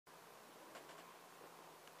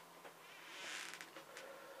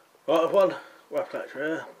Right, everyone, WeaponCollector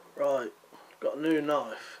here. Right, got a new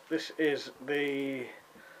knife. This is the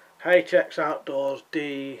HX Outdoors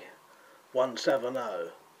D170.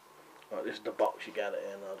 Right, this is the box you get it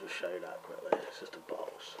in. I'll just show you that quickly. It's just a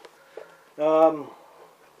box.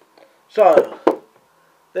 So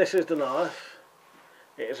this is the knife.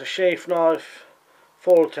 It is a sheath knife,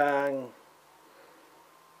 full tang.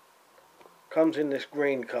 Comes in this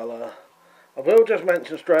green colour. I will just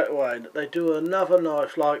mention straight away that they do another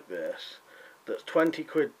knife like this that's 20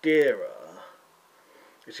 quid dearer.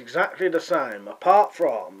 It's exactly the same, apart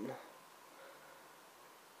from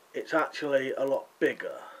it's actually a lot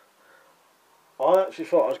bigger. I actually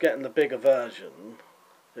thought I was getting the bigger version.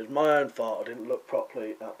 It was my own fault, I didn't look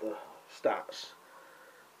properly at the stats.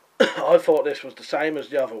 I thought this was the same as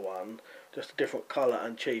the other one, just a different colour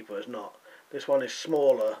and cheaper. It's not. This one is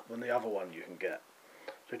smaller than the other one you can get.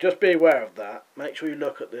 So just be aware of that. Make sure you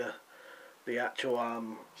look at the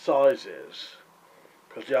actual sizes,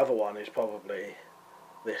 because the other one is probably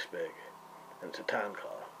this big, and it's a tan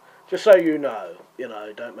colour. Just so you know,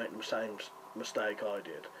 don't make the same mistake I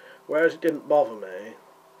did. Whereas it didn't bother me,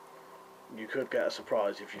 you could get a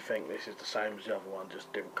surprise if you think this is the same as the other one,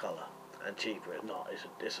 just different colour and cheaper. It's not.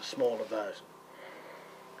 It's a smaller version.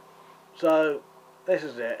 So this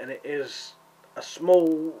is it, and it is a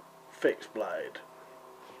small fixed blade,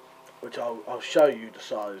 which I'll show you the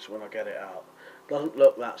size when I get it out. Doesn't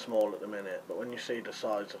look that small at the minute, but when you see the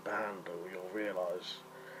size of the handle, you'll realise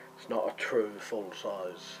it's not a true full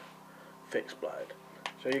size fixed blade.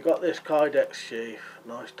 So you've got this kydex sheath,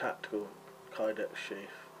 nice tactical kydex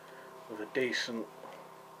sheath with a decent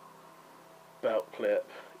belt clip.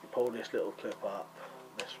 You pull this little clip up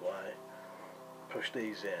this way, push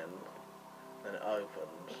these in, then it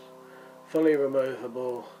opens. Fully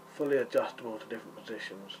removable, fully adjustable to different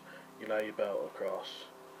positions. You lay your belt across,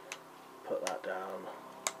 put that down,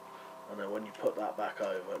 and then when you put that back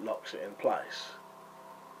over, it locks it in place.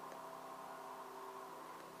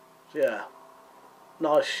 So yeah,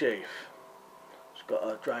 nice sheath. It's got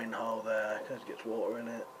a drain hole there in case it gets water in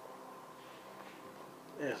it.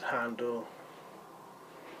 Here's the handle.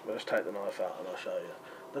 Let's take the knife out and I'll show you.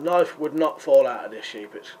 The knife would not fall out of this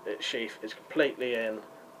sheath. Its sheath is completely in,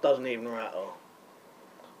 doesn't even rattle.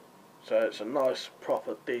 So it's a nice,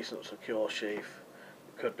 proper, decent, secure sheath.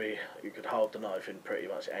 You could hold the knife in pretty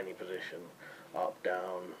much any position, up,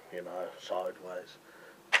 down, sideways.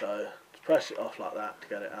 So to press it off like that to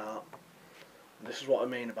get it out. And this is what I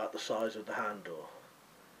mean about the size of the handle.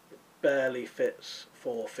 It barely fits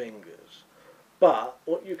 4 fingers. But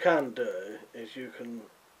what you can do is you can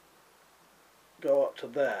go up to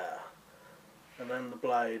there, and then the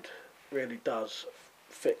blade really does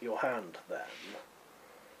fit your hand then.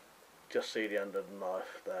 Just see the end of the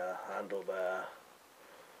knife there, handle there.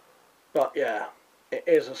 But yeah, it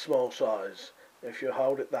is a small size. If you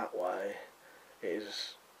hold it that way, it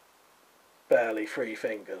is barely 3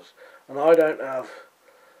 fingers. And I don't have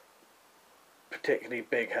particularly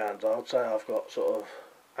big hands. I would say I've got sort of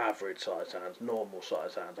average size hands, normal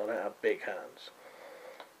size hands. I don't have big hands.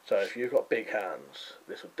 So if you've got big hands,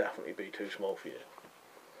 this would definitely be too small for you.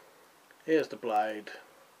 Here's the blade.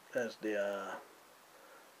 There's the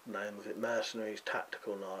name of it, Mercenaries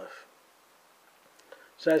Tactical Knife.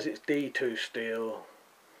 Says it's D2 steel,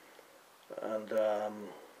 and I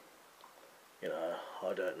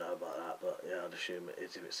don't know about that, but yeah, I'd assume it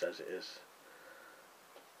is if it says it is.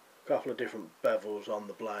 A couple of different bevels on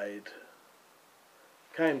the blade.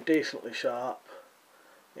 Came decently sharp.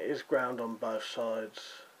 It is ground on both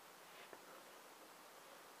sides.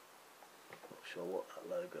 Not sure what that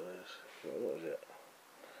logo is. What is it?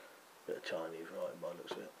 Bit of Chinese writing by the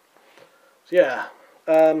looks of it. So yeah,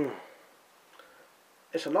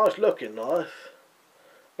 it's a nice looking knife.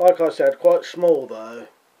 Like I said, quite small though.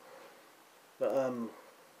 But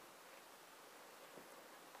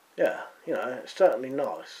yeah, it's certainly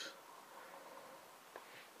nice.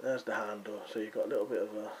 There's the handle, so you've got a little bit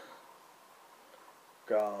of a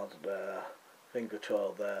guard there, finger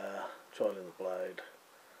choil there, choiling the blade.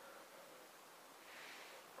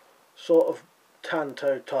 Sort of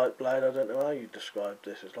tanto type blade, I don't know how you describe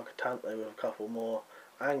this. It's like a tanto with a couple more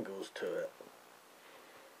angles to it.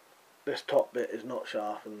 This top bit is not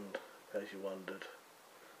sharpened, in case you wondered,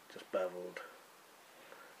 just beveled.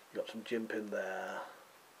 You've got some jimping there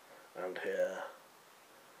and here.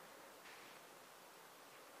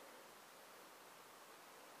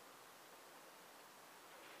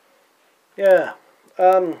 Yeah,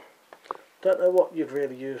 don't know what you'd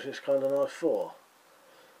really use this kind of knife for.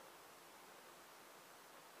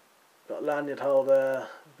 Got a lanyard hole there, a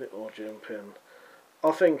bit more jimping.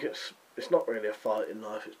 I think it's not really a fighting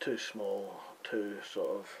knife. It's too small, too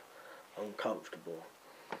sort of uncomfortable.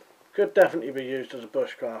 Could definitely be used as a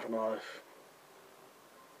bushcraft knife,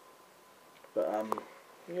 but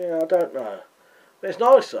yeah, I don't know. But it's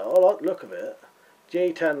nice though. I like the look of it.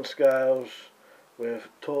 G10 scales with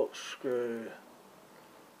torque screw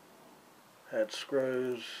head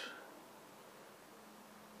screws.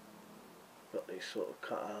 Got these sort of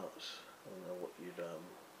cutouts. I don't know what you'd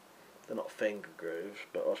they're not finger grooves,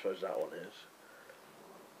 but I suppose that one is.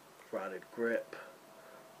 Threaded grip.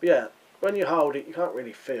 But yeah, when you hold it, you can't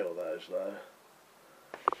really feel those though.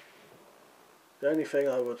 The only thing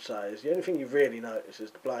I would say is, the only thing you really notice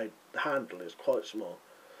is the blade, the handle is quite small.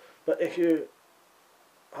 But if you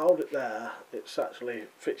hold it there, it's actually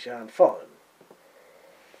fits your hand fine.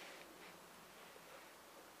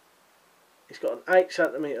 It's got an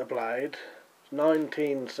 8cm blade, it's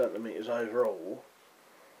 19 centimetres overall,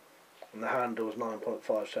 and the handle is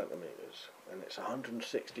 9.5 centimetres, and it's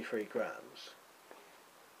 163 grams.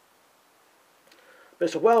 But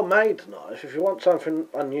it's a well made knife. If you want something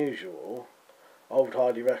unusual, I would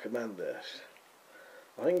highly recommend this.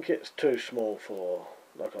 I think it's too small for,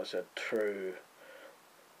 like I said, true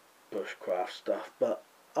bushcraft stuff, but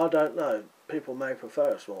I don't know, people may prefer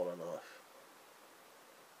a smaller knife.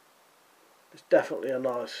 It's definitely a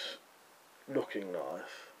nice looking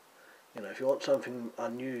knife. You know, if you want something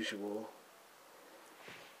unusual,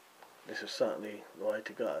 this is certainly the way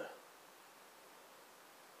to go.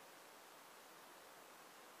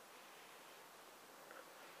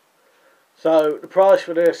 So the price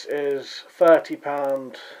for this is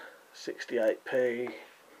 £30, 68p.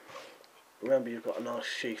 Remember, you've got a nice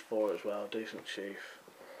sheath for it as well, decent sheath.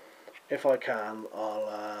 If I can,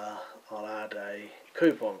 I'll add a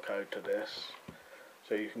coupon code to this,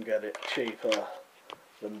 so you can get it cheaper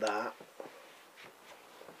than that.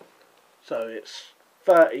 So it's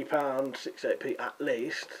 £30, 68p at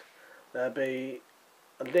least. There'll be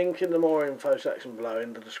a link in the more info section below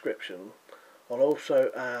in the description. I'll also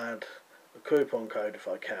add a coupon code if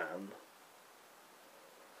I can,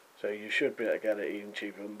 so you should be able to get it even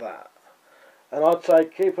cheaper than that. And I'd say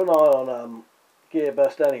keep an eye on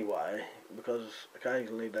Gearbest anyway, because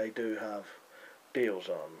occasionally they do have deals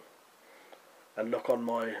on, and look on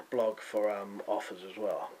my blog for offers as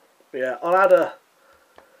well. But yeah, I'll add a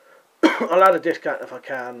I'll add a discount if I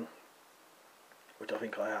can, which I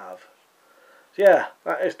think I have. So yeah,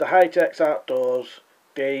 that is the HX Outdoors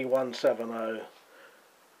D170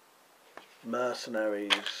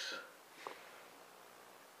 Mercenaries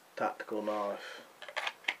Tactical Knife.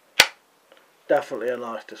 Definitely a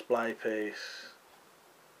nice display piece,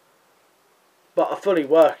 but a fully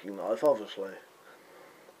working knife, obviously.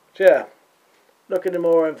 So yeah, look in the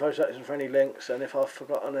more info section for any links, and if I've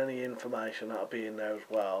forgotten any information, that'll be in there as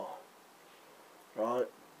well. Right,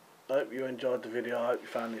 I hope you enjoyed the video, I hope you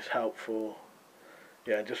found this helpful.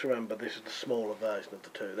 Yeah, just remember, this is the smaller version of the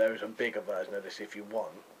two. There is a bigger version of this if you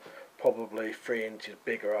want, probably 3 inches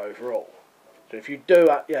bigger overall. So if you do,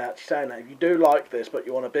 yeah, actually saying that, if you do like this but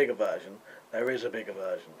you want a bigger version, there is a bigger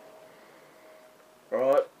version.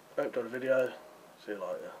 Alright, hope you enjoyed the video. See you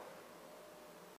later.